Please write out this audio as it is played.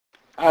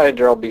Hi,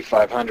 Daryl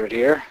B500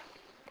 here.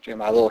 Doing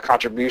my little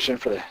contribution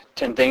for the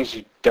 10 things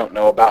you don't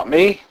know about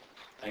me.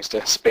 Thanks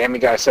to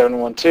Spammy Guy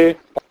 712.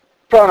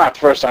 Probably not the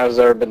first time it's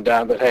ever been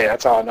done, but hey,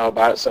 that's all I know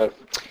about it. So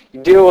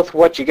you deal with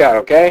what you got,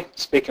 okay?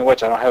 Speaking of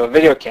which, I don't have a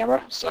video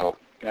camera, so you're going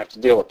to have to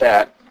deal with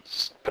that.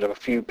 Just put up a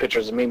few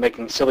pictures of me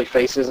making silly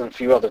faces and a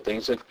few other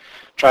things to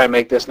try and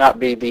make this not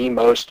be the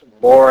most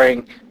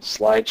boring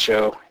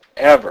slideshow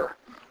ever.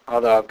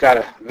 Although I've got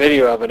a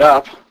video of it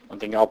up. One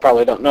thing y'all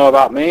probably don't know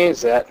about me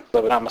is that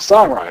I'm a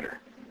songwriter.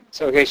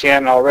 So in case you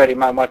hadn't already, you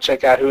might want to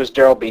check out Who is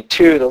Daryl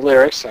B2, the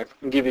lyrics. I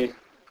can give you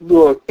a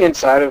little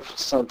insight of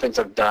some of the things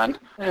I've done.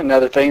 And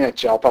another thing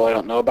that y'all probably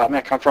don't know about me,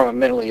 I come from a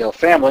mentally ill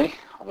family,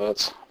 although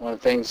it's one of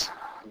the things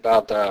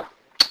about,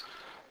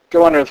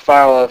 go under the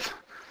file of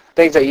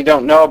things that you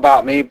don't know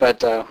about me,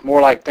 but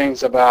more like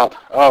things about,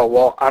 oh,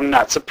 well, I'm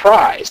not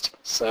surprised.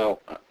 So,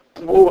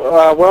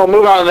 well,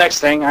 move on to the next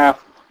thing. I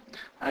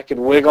could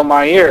wiggle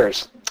my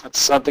ears. That's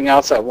something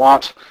else that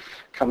won't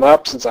come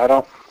up since I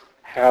don't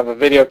have a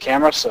video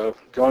camera. So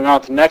going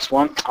on to the next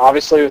one,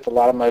 obviously with a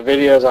lot of my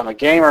videos I'm a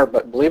gamer,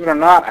 but believe it or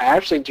not, I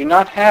actually do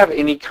not have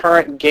any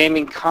current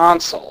gaming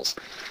consoles.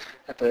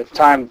 At the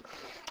time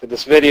that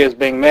this video is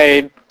being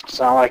made,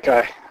 sound like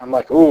I'm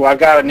like, ooh, I've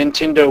got a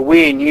Nintendo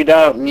Wii and you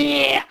don't,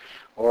 yeah.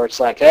 Or it's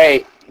like,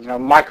 hey, you know,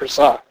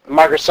 Microsoft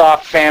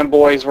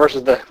fanboys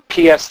versus the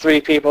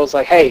PS3 people. It's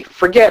like, hey,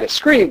 forget it,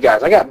 screw you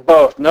guys, I got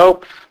both.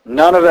 Nope,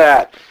 none of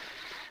that.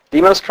 The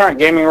most current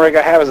gaming rig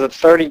I have is a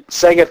Sega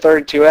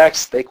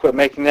 32X. They quit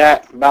making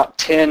that about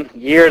 10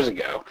 years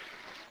ago.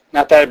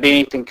 Not that it'd be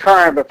anything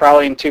current, but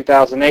probably in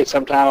 2008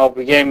 sometime I'll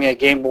be getting me a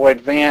Game Boy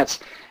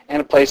Advance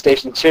and a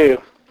PlayStation 2.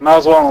 Might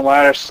as well on the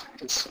latter.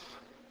 It's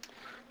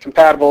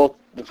compatible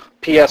with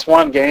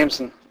PS1 games,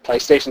 and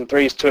PlayStation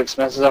 3 is too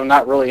expensive. I'm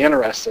not really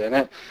interested in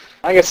it.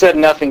 Like I said,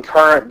 nothing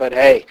current, but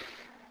hey,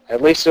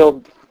 at least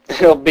it'll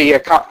be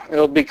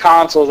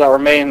consoles that were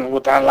made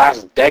within the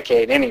last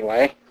decade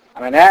anyway.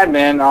 I'm an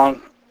admin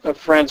on a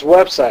friend's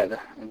website. The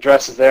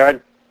address is there. I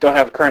don't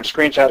have a current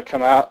screenshot to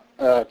come out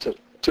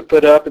to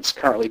put up. It's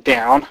currently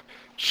down.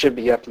 Should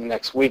be up in the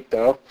next week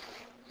though.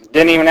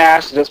 Didn't even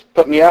ask to just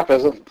put me up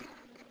as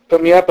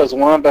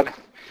one, but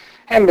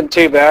haven't been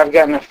too bad. I've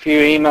gotten a few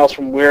emails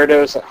from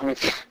weirdos. I mean,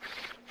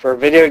 for a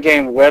video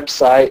game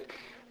website,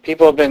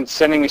 people have been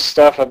sending me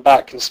stuff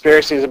about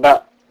conspiracies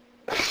about.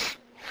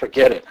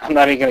 Forget it. I'm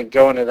not even going to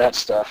go into that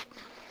stuff.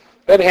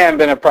 But it hadn't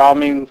been a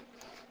problem. Even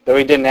though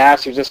he didn't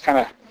ask, he was just kind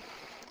of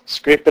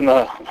scraping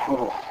the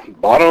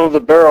bottom of the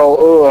barrel.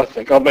 Oh, I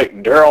think I'll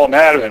make Daryl an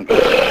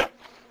admin.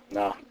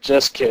 No,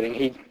 just kidding.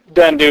 He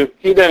doesn't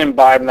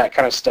imbibe in that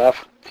kind of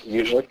stuff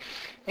usually.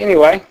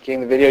 Anyway,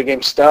 getting the video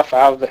game stuff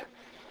out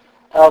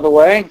of the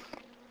way.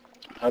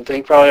 Another thing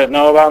you probably didn't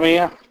know about me.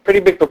 I'm a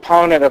pretty big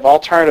proponent of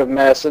alternative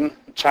medicine,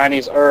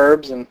 Chinese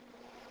herbs, and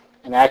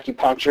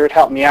acupuncture. It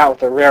helped me out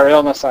with a rare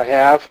illness I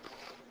have,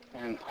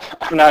 and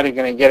I'm not even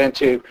going to get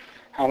into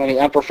how many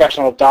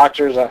unprofessional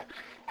doctors I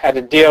had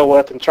to deal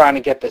with in trying to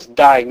get this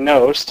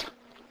diagnosed.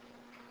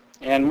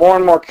 And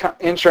more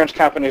insurance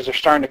companies are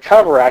starting to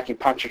cover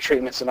acupuncture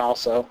treatments, and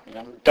also, you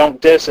know,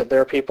 don't diss it. There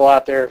are people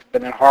out there who've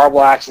been in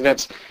horrible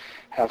accidents,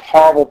 have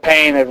horrible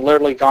pain. They've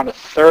literally gone to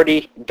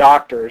 30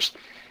 doctors,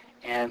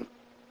 and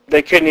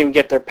they couldn't even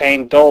get their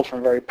pain dulled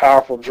from very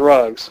powerful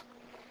drugs.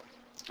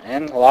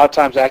 And a lot of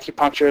times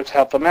acupuncture has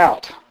helped them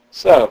out.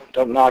 So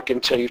don't knock it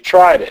until you've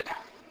tried it.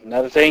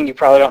 Another thing you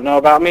probably don't know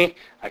about me,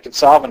 I can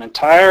solve an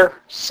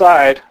entire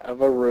side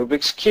of a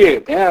Rubik's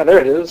Cube. Yeah, there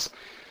it is.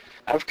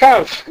 I've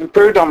kind of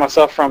improved on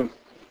myself from,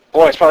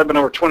 boy, it's probably been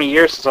over 20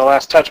 years since I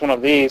last touched one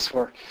of these,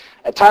 where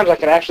at times I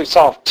can actually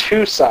solve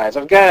two sides.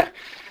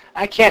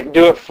 I can't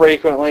do it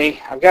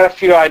frequently. I've got a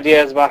few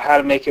ideas about how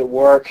to make it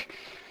work.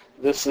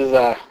 This is,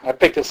 I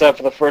picked this up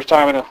for the first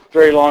time in a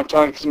very long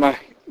time because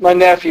my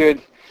nephew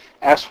had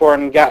asked for it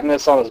and gotten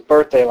this on his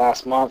birthday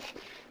last month.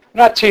 I'm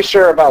not too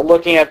sure about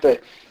looking at the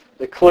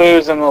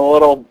clues in the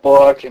little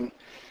book, and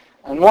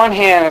on one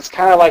hand it's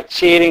kind of like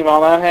cheating, but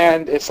on the other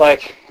hand it's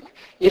like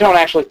you don't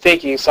actually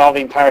think you can solve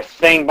the entire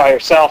thing by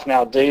yourself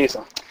now, do you?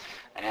 So,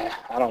 I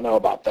don't know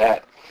about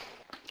that.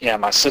 Yeah,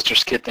 my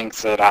sister's kid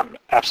thinks that I'm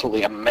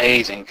absolutely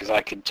amazing because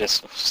I could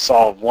just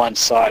solve one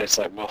side. It's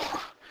like,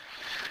 well,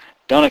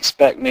 don't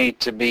expect me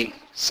to be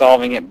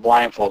solving it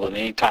blindfolded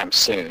anytime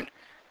soon.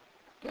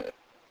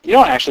 You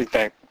don't actually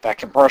think that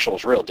commercial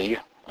is real, do you?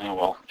 Oh,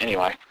 well,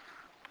 anyway.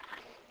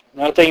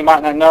 Another thing you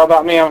might not know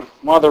about me, I'm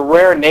one of the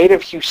rare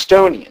native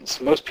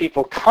Houstonians. Most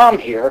people come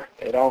here,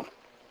 they don't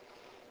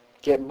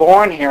get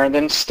born here and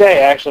then stay.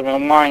 Actually, I've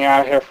been lying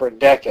out here for a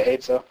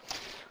decade, so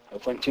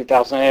hopefully in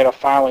 2008 I'll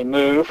finally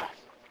move.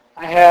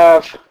 I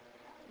have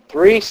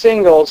 3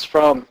 singles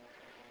from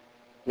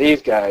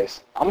these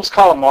guys. I almost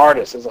call them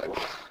artists. It's like,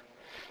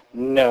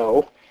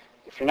 no.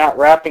 If you're not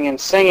rapping and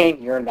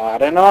singing, you're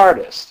not an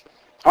artist.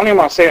 I don't even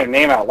want to say their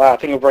name out loud. I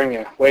think it'll bring me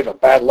a wave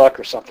of bad luck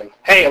or something.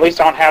 Hey, at least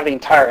I don't have the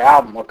entire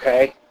album,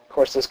 okay? Of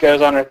course, this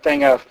goes under a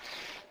thing of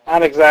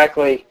not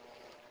exactly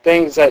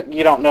things that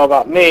you don't know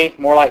about me,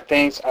 more like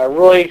things I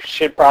really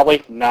should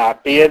probably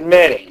not be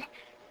admitting.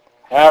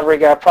 However, you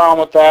got a problem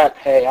with that,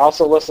 hey, I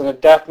also listen to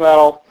death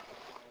metal.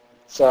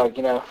 So,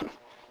 you know,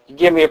 you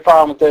give me a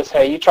problem with this,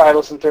 hey, you try to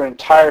listen through an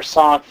entire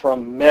song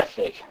from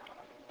Mythic.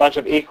 Bunch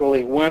of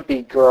equally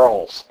wimpy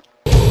girls.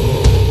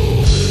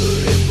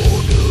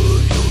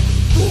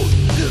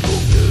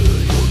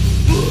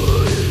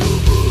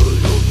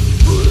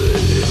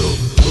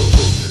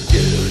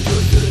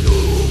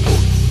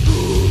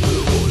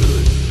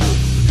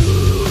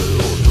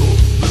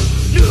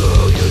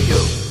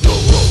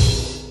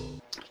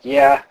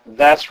 Yeah,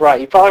 that's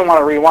right. You probably want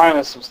to rewind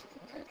this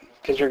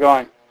because you're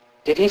going,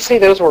 did he say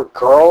those were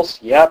girls?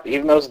 Yep,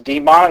 even those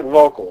demonic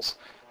vocals.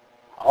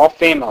 All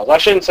females. I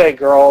shouldn't say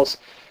girls.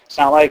 It's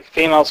not like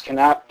females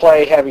cannot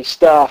play heavy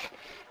stuff.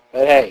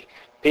 But hey,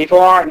 people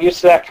aren't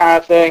used to that kind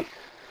of thing.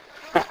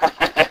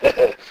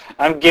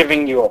 I'm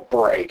giving you a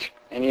break.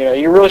 And you know,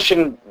 you really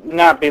shouldn't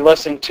not be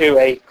listening to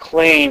a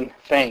clean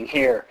thing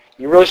here.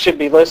 You really should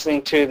be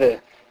listening to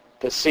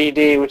the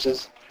CD, which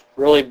is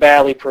really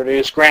badly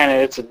produced.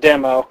 Granted, it's a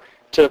demo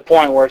to the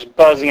point where it's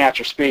buzzing out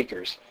your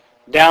speakers.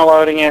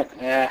 Downloading it,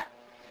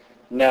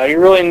 no, you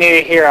really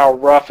need to hear how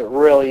rough it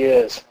really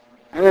is.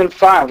 And then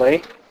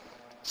finally,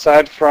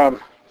 aside from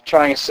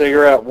trying a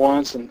cigarette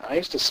once, and I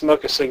used to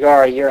smoke a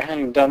cigar a year, I hadn't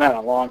even done that in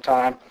a long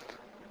time.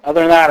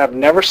 Other than that, I've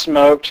never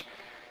smoked.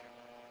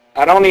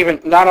 Not only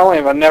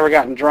have I never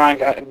gotten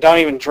drunk, I don't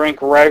even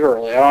drink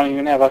regularly. I don't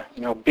even have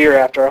a beer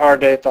after a hard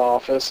day at the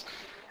office.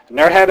 I've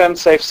never had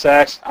unsafe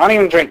sex. I don't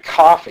even drink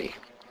coffee.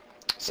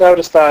 So I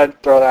just thought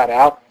I'd throw that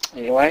out.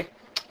 Anyway,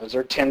 those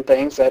are 10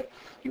 things that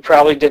you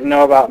probably didn't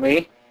know about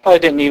me. Probably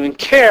didn't even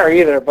care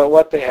either, but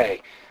what the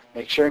hey.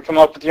 Make sure and come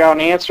up with your own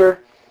answer.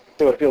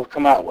 See what people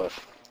come out with.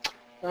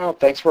 Well,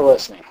 thanks for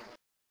listening.